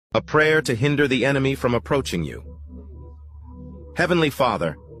A prayer to hinder the enemy from approaching you. Heavenly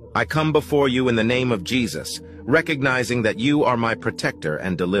Father, I come before you in the name of Jesus, recognizing that you are my protector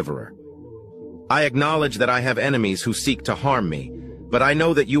and deliverer. I acknowledge that I have enemies who seek to harm me, but I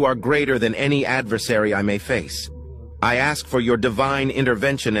know that you are greater than any adversary I may face. I ask for your divine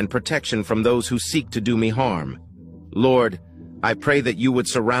intervention and protection from those who seek to do me harm. Lord, I pray that you would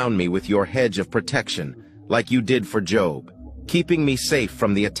surround me with your hedge of protection, like you did for Job, keeping me safe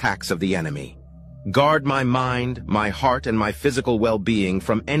from the attacks of the enemy. Guard my mind, my heart, and my physical well-being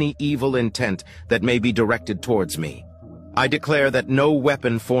from any evil intent that may be directed towards me. I declare that no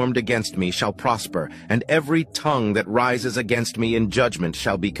weapon formed against me shall prosper, and every tongue that rises against me in judgment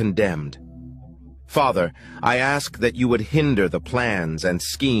shall be condemned. Father, I ask that you would hinder the plans and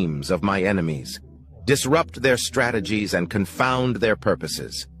schemes of my enemies, disrupt their strategies and confound their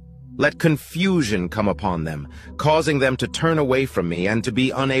purposes. Let confusion come upon them, causing them to turn away from me and to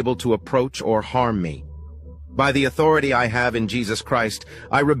be unable to approach or harm me. By the authority I have in Jesus Christ,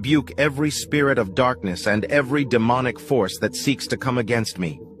 I rebuke every spirit of darkness and every demonic force that seeks to come against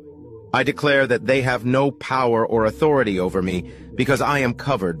me. I declare that they have no power or authority over me because I am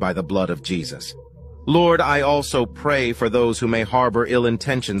covered by the blood of Jesus. Lord, I also pray for those who may harbor ill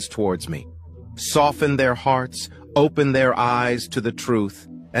intentions towards me. Soften their hearts, open their eyes to the truth,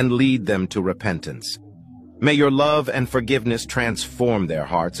 and lead them to repentance. May your love and forgiveness transform their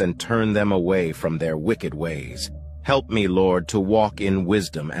hearts and turn them away from their wicked ways. Help me, Lord, to walk in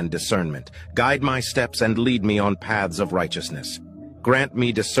wisdom and discernment. Guide my steps and lead me on paths of righteousness. Grant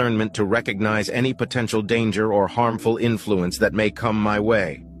me discernment to recognize any potential danger or harmful influence that may come my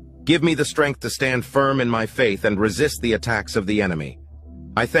way. Give me the strength to stand firm in my faith and resist the attacks of the enemy.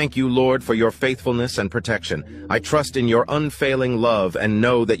 I thank you, Lord, for your faithfulness and protection. I trust in your unfailing love and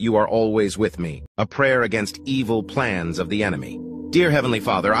know that you are always with me. A prayer against evil plans of the enemy. Dear Heavenly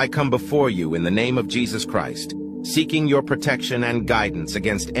Father, I come before you in the name of Jesus Christ, seeking your protection and guidance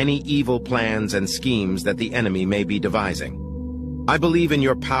against any evil plans and schemes that the enemy may be devising. I believe in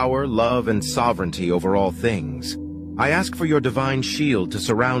your power, love, and sovereignty over all things. I ask for your divine shield to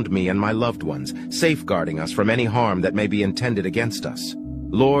surround me and my loved ones, safeguarding us from any harm that may be intended against us.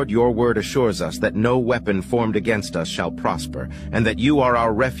 Lord, your word assures us that no weapon formed against us shall prosper, and that you are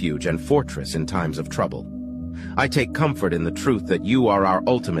our refuge and fortress in times of trouble. I take comfort in the truth that you are our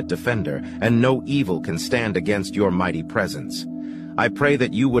ultimate defender, and no evil can stand against your mighty presence. I pray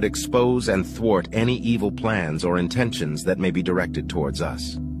that you would expose and thwart any evil plans or intentions that may be directed towards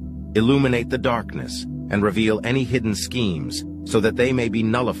us. Illuminate the darkness and reveal any hidden schemes so that they may be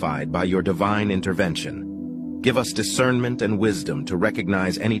nullified by your divine intervention. Give us discernment and wisdom to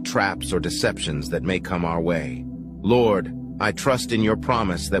recognize any traps or deceptions that may come our way. Lord, I trust in your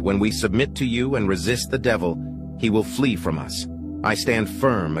promise that when we submit to you and resist the devil, he will flee from us. I stand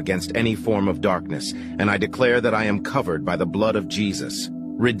firm against any form of darkness, and I declare that I am covered by the blood of Jesus,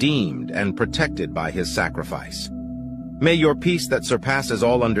 redeemed and protected by his sacrifice. May your peace that surpasses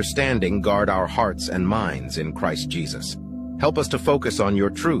all understanding guard our hearts and minds in Christ Jesus. Help us to focus on your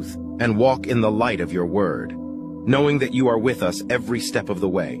truth and walk in the light of your word, knowing that you are with us every step of the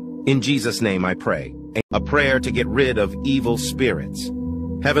way. In Jesus' name I pray. A prayer to get rid of evil spirits.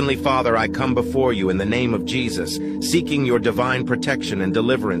 Heavenly Father, I come before you in the name of Jesus, seeking your divine protection and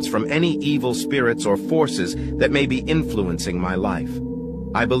deliverance from any evil spirits or forces that may be influencing my life.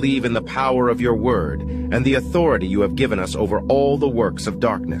 I believe in the power of your word and the authority you have given us over all the works of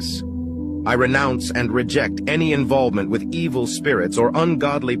darkness. I renounce and reject any involvement with evil spirits or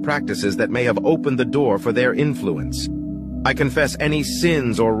ungodly practices that may have opened the door for their influence. I confess any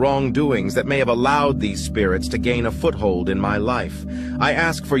sins or wrongdoings that may have allowed these spirits to gain a foothold in my life. I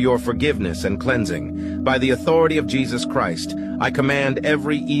ask for your forgiveness and cleansing. By the authority of Jesus Christ, I command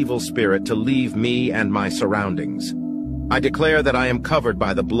every evil spirit to leave me and my surroundings. I declare that I am covered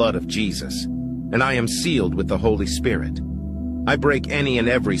by the blood of Jesus, and I am sealed with the Holy Spirit. I break any and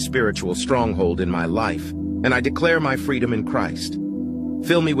every spiritual stronghold in my life, and I declare my freedom in Christ.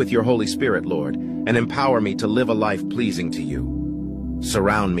 Fill me with your Holy Spirit, Lord, and empower me to live a life pleasing to you.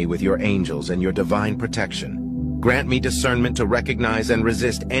 Surround me with your angels and your divine protection. Grant me discernment to recognize and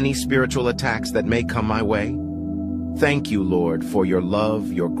resist any spiritual attacks that may come my way. Thank you, Lord, for your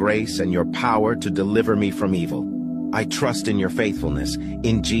love, your grace, and your power to deliver me from evil. I trust in your faithfulness.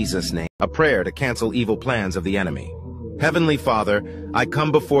 In Jesus' name. A prayer to cancel evil plans of the enemy. Heavenly Father, I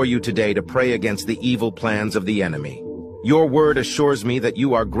come before you today to pray against the evil plans of the enemy. Your word assures me that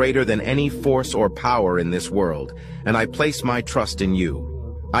you are greater than any force or power in this world, and I place my trust in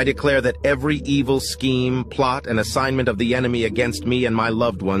you. I declare that every evil scheme, plot, and assignment of the enemy against me and my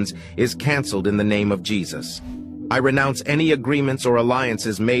loved ones is canceled in the name of Jesus. I renounce any agreements or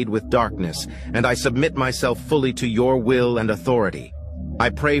alliances made with darkness, and I submit myself fully to your will and authority. I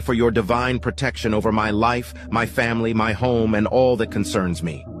pray for your divine protection over my life, my family, my home, and all that concerns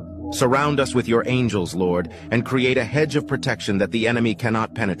me. Surround us with your angels, Lord, and create a hedge of protection that the enemy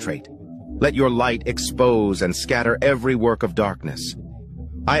cannot penetrate. Let your light expose and scatter every work of darkness.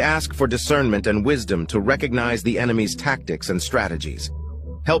 I ask for discernment and wisdom to recognize the enemy's tactics and strategies.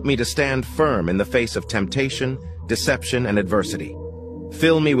 Help me to stand firm in the face of temptation, deception, and adversity.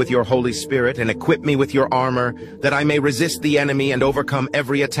 Fill me with your Holy Spirit and equip me with your armor, that I may resist the enemy and overcome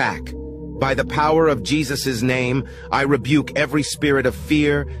every attack. By the power of Jesus' name, I rebuke every spirit of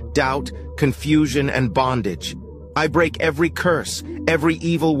fear, doubt, confusion, and bondage. I break every curse, every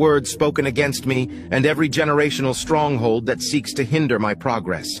evil word spoken against me, and every generational stronghold that seeks to hinder my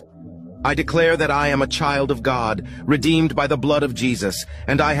progress. I declare that I am a child of God, redeemed by the blood of Jesus,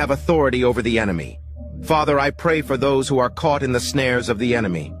 and I have authority over the enemy. Father, I pray for those who are caught in the snares of the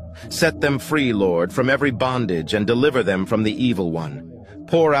enemy. Set them free, Lord, from every bondage and deliver them from the evil one.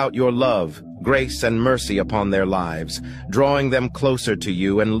 Pour out your love, grace, and mercy upon their lives, drawing them closer to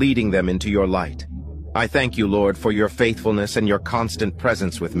you and leading them into your light. I thank you, Lord, for your faithfulness and your constant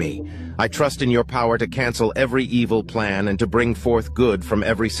presence with me. I trust in your power to cancel every evil plan and to bring forth good from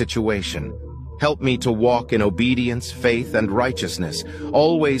every situation. Help me to walk in obedience, faith, and righteousness,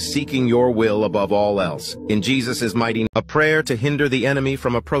 always seeking your will above all else. In Jesus' mighty name, a prayer to hinder the enemy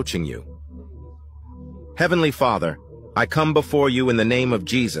from approaching you. Heavenly Father, I come before you in the name of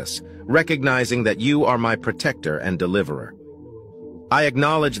Jesus, recognizing that you are my protector and deliverer. I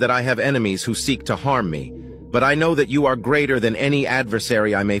acknowledge that I have enemies who seek to harm me, but I know that you are greater than any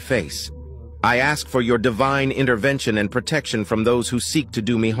adversary I may face. I ask for your divine intervention and protection from those who seek to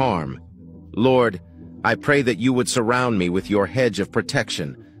do me harm. Lord, I pray that you would surround me with your hedge of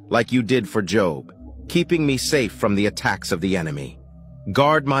protection, like you did for Job, keeping me safe from the attacks of the enemy.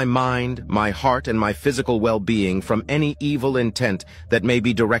 Guard my mind, my heart, and my physical well-being from any evil intent that may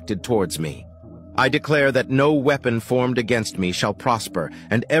be directed towards me. I declare that no weapon formed against me shall prosper,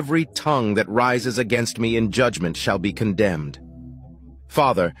 and every tongue that rises against me in judgment shall be condemned.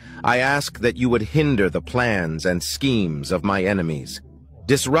 Father, I ask that you would hinder the plans and schemes of my enemies.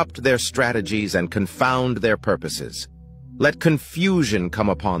 Disrupt their strategies and confound their purposes. Let confusion come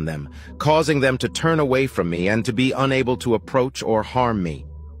upon them, causing them to turn away from me and to be unable to approach or harm me.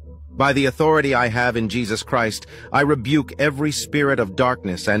 By the authority I have in Jesus Christ, I rebuke every spirit of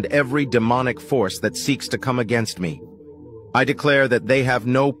darkness and every demonic force that seeks to come against me. I declare that they have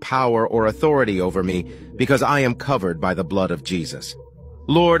no power or authority over me because I am covered by the blood of Jesus.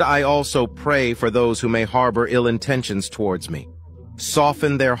 Lord, I also pray for those who may harbor ill intentions towards me.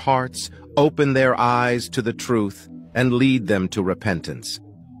 Soften their hearts, open their eyes to the truth, and lead them to repentance.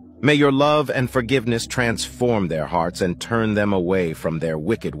 May your love and forgiveness transform their hearts and turn them away from their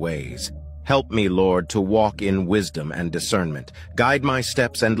wicked ways. Help me, Lord, to walk in wisdom and discernment. Guide my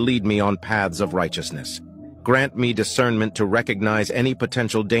steps and lead me on paths of righteousness. Grant me discernment to recognize any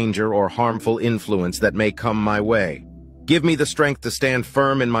potential danger or harmful influence that may come my way. Give me the strength to stand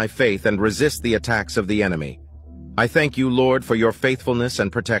firm in my faith and resist the attacks of the enemy. I thank you, Lord, for your faithfulness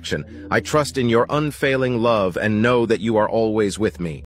and protection. I trust in your unfailing love and know that you are always with me.